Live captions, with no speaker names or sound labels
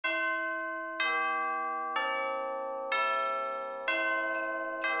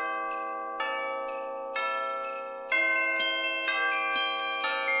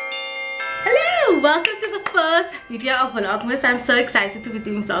welcome to the first video of Vlogmas. I'm so excited to be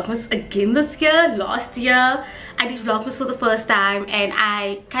doing Vlogmas again this year. Last year I did Vlogmas for the first time and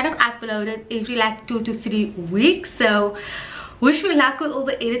I kind of uploaded every like 2 to 3 weeks. So wish me luck with all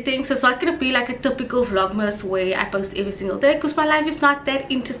the editing. So it's not gonna be like a typical Vlogmas where I post every single day because my life is not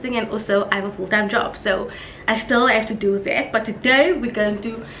that interesting, and also I have a full-time job, so I still have to do that. But today we're going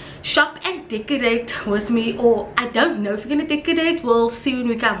to shop and decorate with me, or I don't know if we're gonna decorate. We'll see when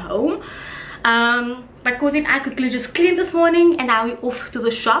we come home. But Courtney and I quickly just cleaned this morning and now we're off to the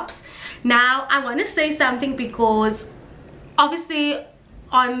shops. Now I want to say something because obviously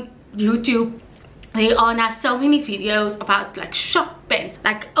on YouTube there are now so many videos about like shopping,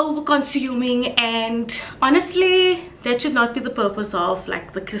 like over consuming, and honestly that should not be the purpose of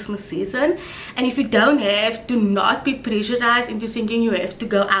like the Christmas season. And if you don't have, do not be pressurized into thinking you have to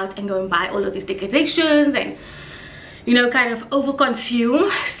go out and go and buy all of these decorations and, you know, kind of over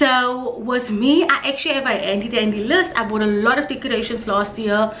consume. So with me, I actually have a handy dandy list. I bought a lot of decorations last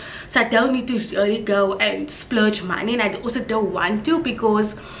year, so I don't need to really go and splurge money, and I also don't want to,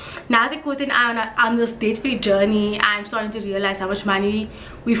 because now that Courtney and I are on this debt-free journey, I'm starting to realize how much money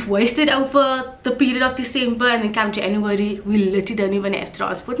we've wasted over the period of December, and then come January we literally don't even have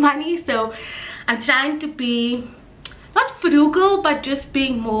transport money. So I'm trying to be not frugal, but just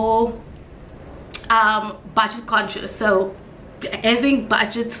being more budget conscious, so having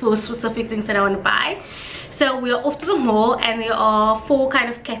budgets for specific things that I want to buy. So we are off to the mall, and there are 4 kind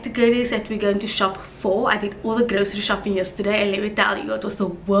of categories that we're going to shop for. I did all the grocery shopping yesterday, and let me tell you, it was the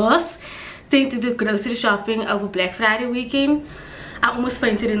worst thing to do grocery shopping over Black Friday weekend. I almost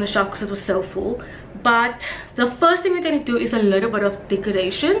fainted in the shop because it was so full. But the first thing we're going to do is a little bit of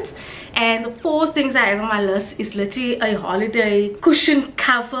decorations, and the 4 things I have on my list is literally a holiday cushion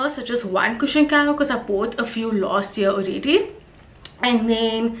cover. So just 1 cushion cover because I bought a few last year already, and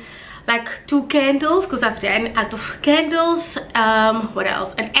then like 2 candles because I've ran out of candles. What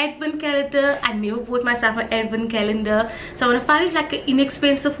else? An advent calendar. I never bought myself an advent calendar, so I want to find like an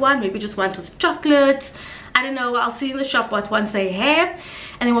inexpensive one, maybe just one with chocolates. I don't know, I'll see in the shop what ones they have.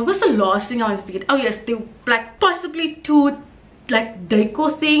 And then what was the last thing I wanted to get? Oh yes, they like possibly 2 like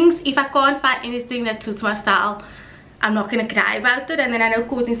decor things. If I can't find anything that suits my style, I'm not gonna cry about it. And then I know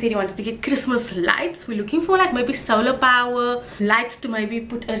Courtney said he wanted to get Christmas lights. We're looking for like maybe solar power lights to maybe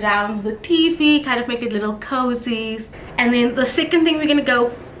put around the TV, kind of make it little cozies. And then the second thing we're gonna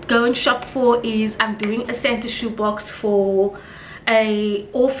go and shop for is I'm doing a Santa shoebox for a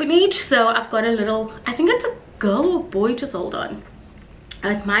orphanage. So I've got a little, I think it's a girl or boy, just hold on,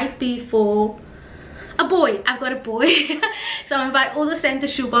 it might be for a boy. I've got a boy. So I'm gonna buy all the Santa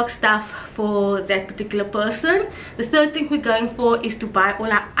shoebox stuff for that particular person. The third thing we're going for is to buy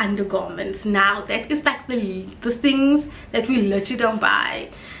all our undergarments. Now that is like the things that we literally don't buy.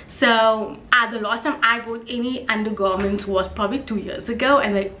 So the last time I bought any undergarments was probably 2 years ago,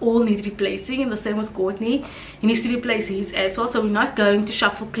 and they all need replacing, and the same with Courtney. He needs to replace his as well. So we're not going to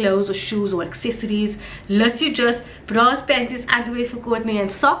shop for clothes or shoes or accessories, literally just bras, panties, underwear for Courtney,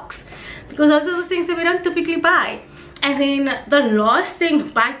 and socks, because those are the things that we don't typically buy. And then the last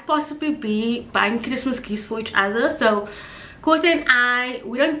thing might possibly be buying Christmas gifts for each other. So Courtney and I,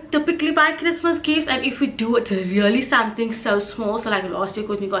 we don't typically buy Christmas gifts, and if we do, it's really something so small. So like last year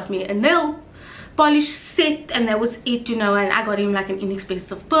Courtney got me a nail polish set, and that was it, you know, and I got him like an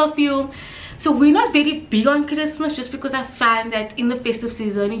inexpensive perfume. So we're not very big on Christmas, just because I find that in the festive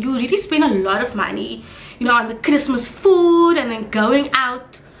season you really spend a lot of money, you know, on the Christmas food and then going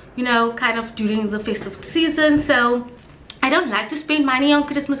out, you know, kind of during the festive season. So I don't like to spend money on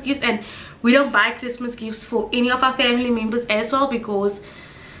Christmas gifts, and we don't buy Christmas gifts for any of our family members as well, because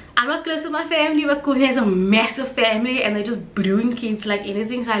I'm not close to my family, but Courtney has a massive family and they're just brewing kids like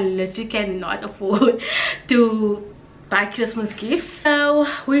anything, so I literally cannot afford to buy Christmas gifts. So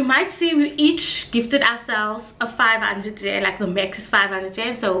we might see, we each gifted ourselves a 500 rand, like the max is 500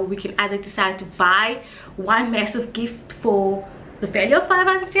 rand, so we can either decide to buy one massive gift for the value of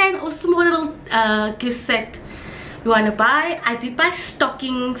 500 rand or small little gift set we want to buy. I did buy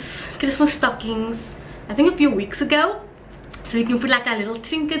stockings, Christmas stockings, I think a few weeks ago, so we can put like our little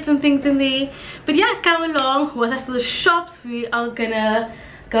trinkets and things in there. But yeah, come along with us to the shops. We are gonna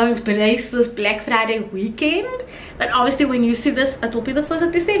go and brace this Black Friday weekend, but obviously when you see this it will be the 1st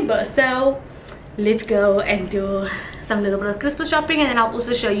of December. So let's go and do some little bit of Christmas shopping, and then I'll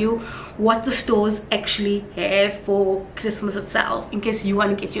also show you what the stores actually have for Christmas itself, in case you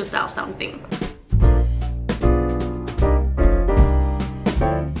want to get yourself something.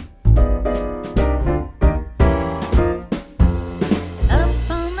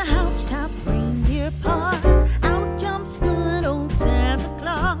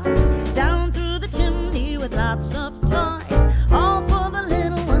 Down through the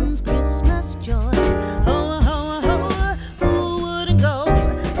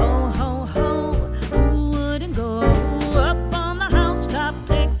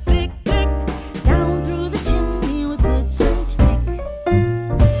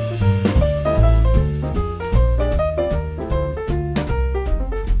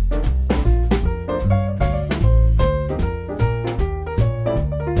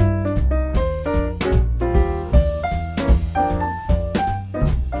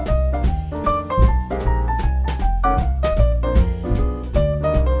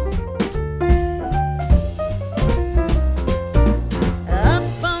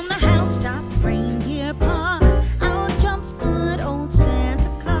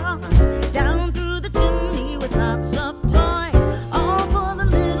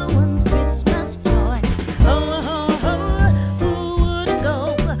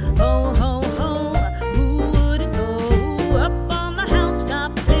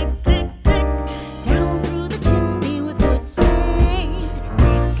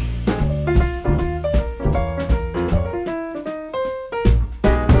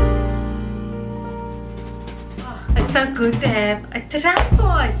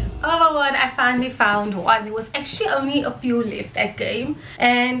tripod. Oh my god, I finally found one. There was actually only a few left at game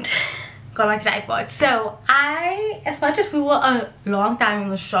and got my tripod. So as much as we were a long time in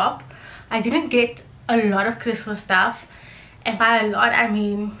the shop, I didn't get a lot of Christmas stuff, and by a lot I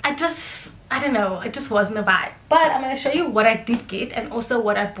mean I don't know, it just wasn't a vibe. But I'm going to show you what I did get and also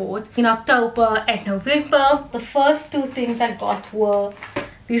what I bought in October and November. The first two things I got were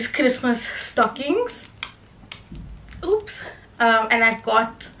these Christmas stockings. Oops. And I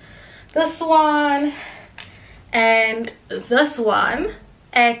got this one and this one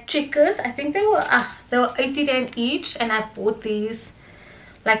at Checkers. I think they were 80 rand each, and I bought these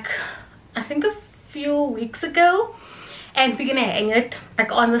like I think a few weeks ago, and we're gonna hang it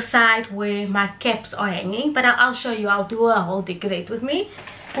like on the side where my caps are hanging. But I'll show you, I'll do a whole decorate with me.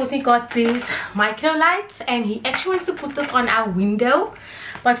 Courtney got these micro lights, and he actually wants to put this on our window,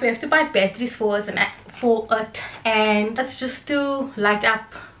 but we have to buy batteries for it, and that's just to light up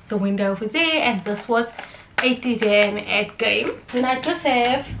the window over there. And this was 80 rand at game. Then I just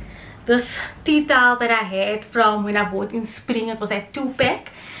have this tea towel that I had from when I bought in spring. It was a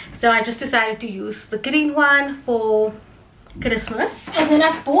 2-pack, so I just decided to use the green one for Christmas. And then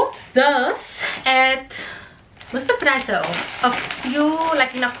I bought this at Mr. Price a few,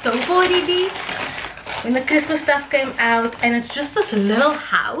 like in October already, when the Christmas stuff came out. And it's just this little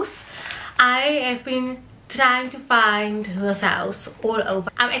house. I have been trying to find this house all over.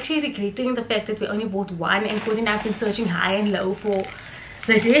 I'm actually regretting the fact that we only bought one, and Cody and I have been searching high and low for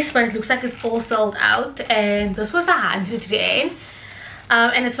the rest, but it looks like it's all sold out. And this was 100 rand,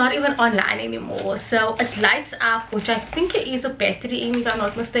 and it's not even online anymore. So it lights up, which I think it is a battery in, if I'm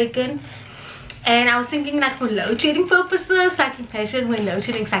not mistaken. And I was thinking like for load shedding purposes, like imagine when load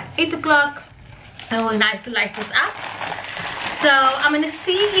shedding is like 8 o'clock, it would be nice to light this up. So I'm gonna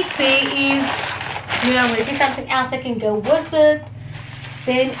see if there is, you know, maybe something else I can go with it.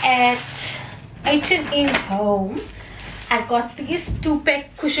 Then at H&M Home, I got these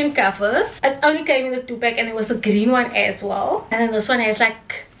 2-pack cushion covers. It only came in the 2-pack, and there was a green one as well. And then this one has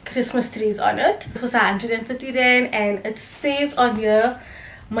like Christmas trees on it. It was 130 rand, and it says on here,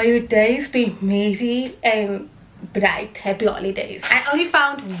 may your days be merry and bright, happy holidays. I only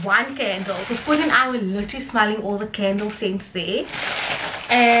found one candle because Cody and I were literally smelling all the candle scents there,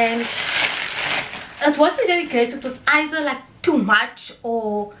 and it wasn't very great. It was either like too much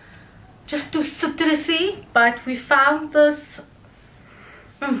or just too citrusy. But we found this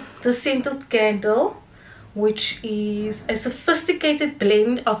the scented candle, which is a sophisticated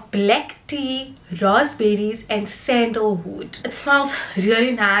blend of black tea, raspberries and sandalwood. It smells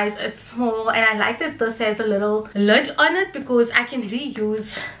really nice. It's small, and I like that this has a little lid on it because I can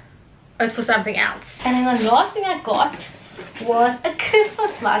reuse it for something else. And then the last thing I got was a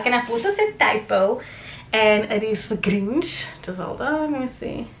Christmas mug, and I bought this at Typo, and it is the Grinch. Just hold on, let me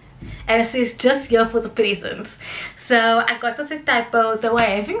see. And it says just here for the presents. So I got this at Typo. They were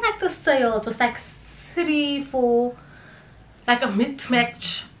having like the sale. It was like 3 for like a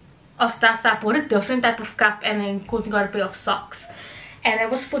mismatch of stuff. So I bought a different type of cup, and then Courtney got a pair of socks, and it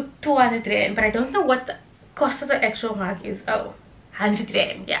was for 200 rand. But I don't know what the cost of the actual mug is. Oh, 100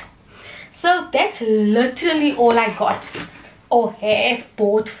 rand, yeah. So that's literally all I got or have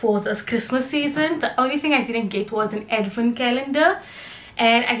bought for this Christmas season. The only thing I didn't get was an advent calendar,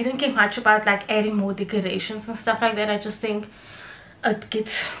 and I didn't care much about like adding more decorations and stuff like that. I just think it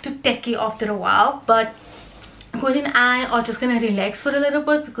gets too tacky after a while. But Cody and I are just gonna relax for a little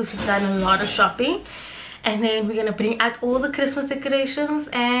bit because we've done a lot of shopping, and then we're gonna bring out all the Christmas decorations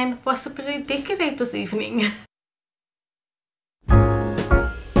and possibly decorate this evening.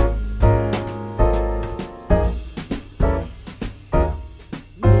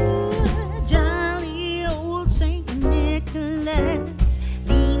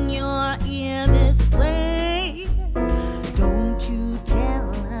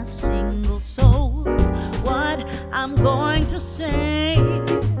 I'm going to say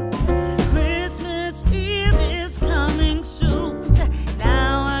Christmas Eve is coming soon.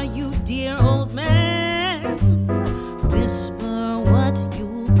 Now are you, dear old man? Whisper what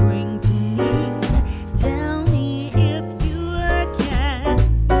you bring to me. Tell me if you can.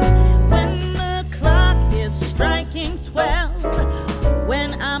 When the clock is striking 12,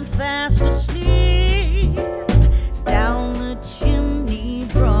 when I'm fast asleep, down the chimney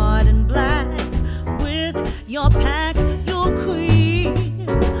broad and black, your pack, your queen,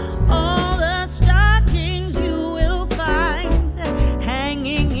 all the stockings you will find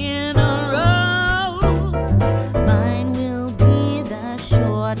hanging in a row. Mine will be the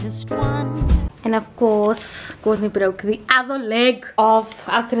shortest one. And of course, Courtney broke the other leg of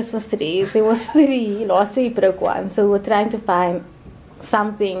our Christmas tree. There was 3. Last year he broke one, so we were trying to find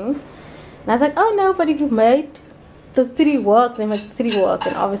something. And I was like, oh no, but if you made the 3 work, then make 3 work.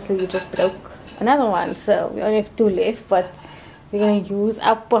 And obviously you just broke another one, so we only have 2 left. But we're gonna use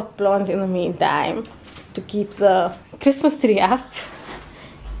our pot plant in the meantime to keep the Christmas tree up.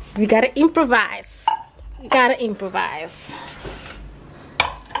 We gotta improvise. We gotta improvise.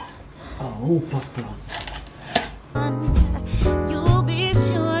 Oh, pot plant. You'll be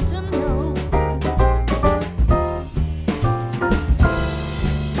sure to know.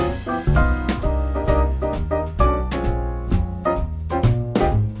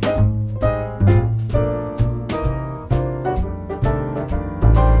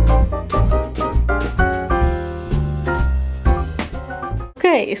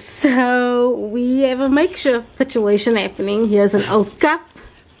 Okay, so we have a makeshift situation happening. Here's an old cup,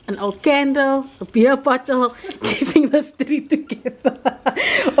 an old candle, a beer bottle, keeping this tree together.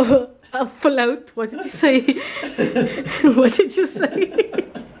 Or a float. What did you say? What did you say?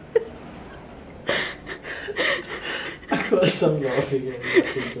 I was still laughing when I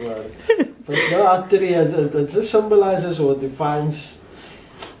think about it. But no, our tree, it just symbolizes or defines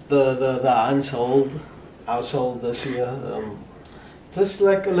the household this year. Just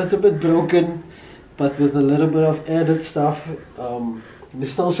like a little bit broken, but with a little bit of added stuff. We're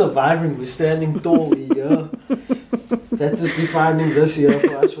still surviving, we're standing tall here. That is defining this year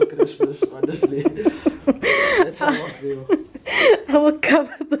for us for Christmas, honestly. That's how I feel. I will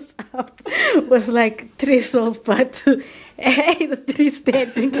cover this up with like trestles, but hey, the tree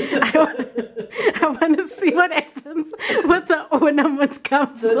standing. I want to see what happens with the ornaments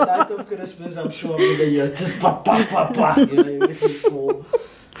comes The off. night of Christmas, I'm sure I'm gonna hear just pa pa pa pa. You know, everything fall.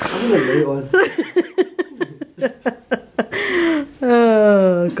 I'm gonna lay on.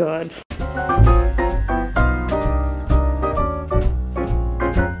 Oh God.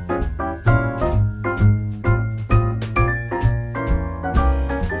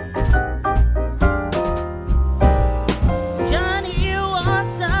 Johnny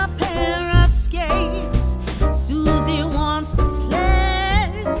wants a pair of skates. Susie wants a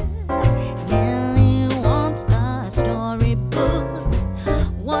sled. Nellie wants a storybook,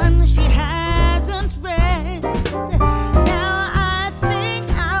 one she hasn't read. Now I think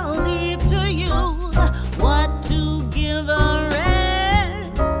I'll leave to you what to give a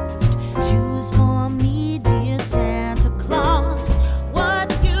rest. Choose for me, dear Santa Claus,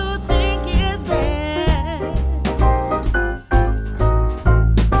 what you think is best.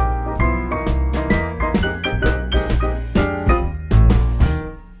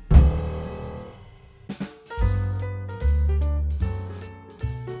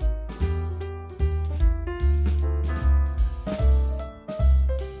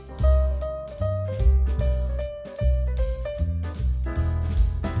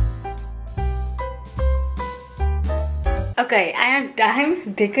 Okay, I am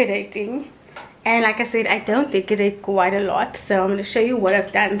done decorating, and like I said, I don't decorate quite a lot, so I'm going to show you what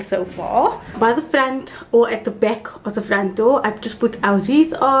I've done so far. By the front or at the back of the front door, I've just put our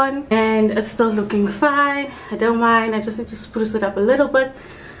wreath on, and it's still looking fine. I don't mind. I just need to spruce it up a little bit,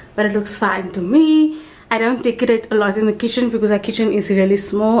 but it looks fine to me. I don't decorate a lot in the kitchen because our kitchen is really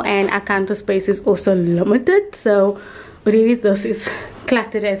small and our counter space is also limited, so really this is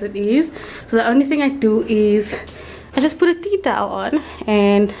cluttered as it is. So the only thing I do is I just put a tea towel on,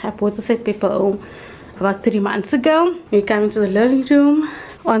 and I bought this at Pepper Home about 3 months ago. We come into the living room.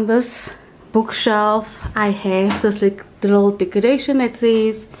 On this bookshelf I have this like little decoration that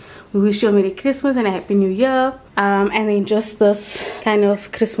says we wish you a Merry Christmas and a Happy New Year, and then just this kind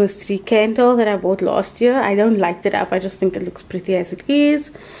of Christmas tree candle that I bought last year. I don't light it up, I just think it looks pretty as it is.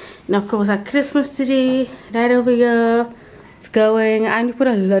 And of course our Christmas tree right over here, it's going. I only put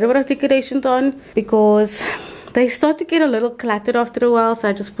a little bit of decorations on because they start to get a little cluttered after a while, so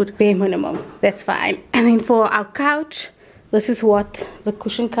I just put bare minimum. That's fine. And then for our couch, this is what the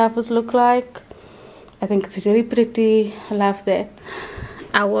cushion covers look like. I think it's really pretty. I love that.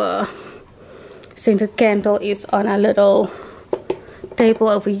 Our scented candle is on a little table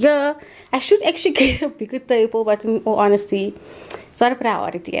over here. I should actually get a bigger table, but in all honesty, it's not a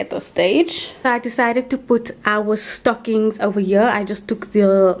priority at this stage. So I decided to put our stockings over here. I just took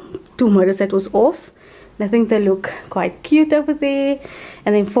the 2 mirrors that was off. I think they look quite cute over there.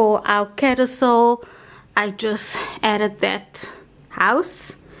 And then for our carousel, I just added that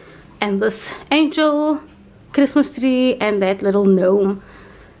house and this angel Christmas tree and that little gnome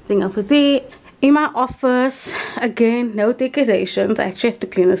thing over there. In my office, again, no decorations. I actually have to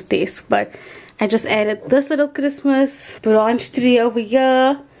clean this desk, but I just added this little Christmas branch tree over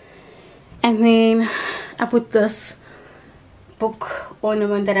here, and then I put this book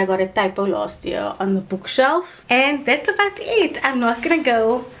ornament that I got at Typo last year on the bookshelf. And that's about it. I'm not gonna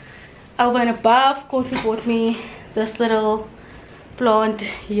go over and above. Courtney bought me this little plant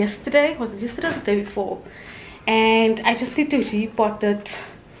yesterday. Was it yesterday or the day before? And I just need to repot it,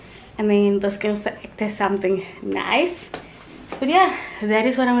 and then this can also act as something nice. But yeah, that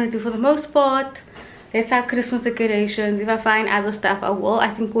is what I'm gonna do for the most part. That's our Christmas decorations. If I find other stuff, I will.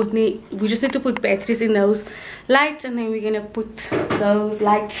 I think Courtney, we just need to put batteries in those lights, and then we're gonna put those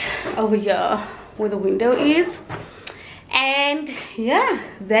lights over here where the window is. And yeah,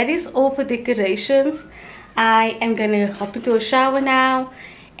 that is all for decorations. I am gonna hop into a shower now,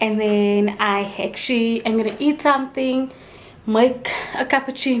 and then I actually am gonna eat something, make a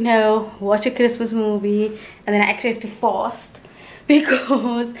cappuccino, watch a Christmas movie, and then I actually have to fast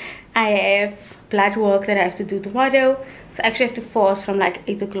because I have blood work that I have to do tomorrow. So I actually have to fast from like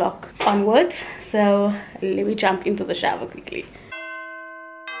 8 o'clock onwards. So let me jump into the shower quickly.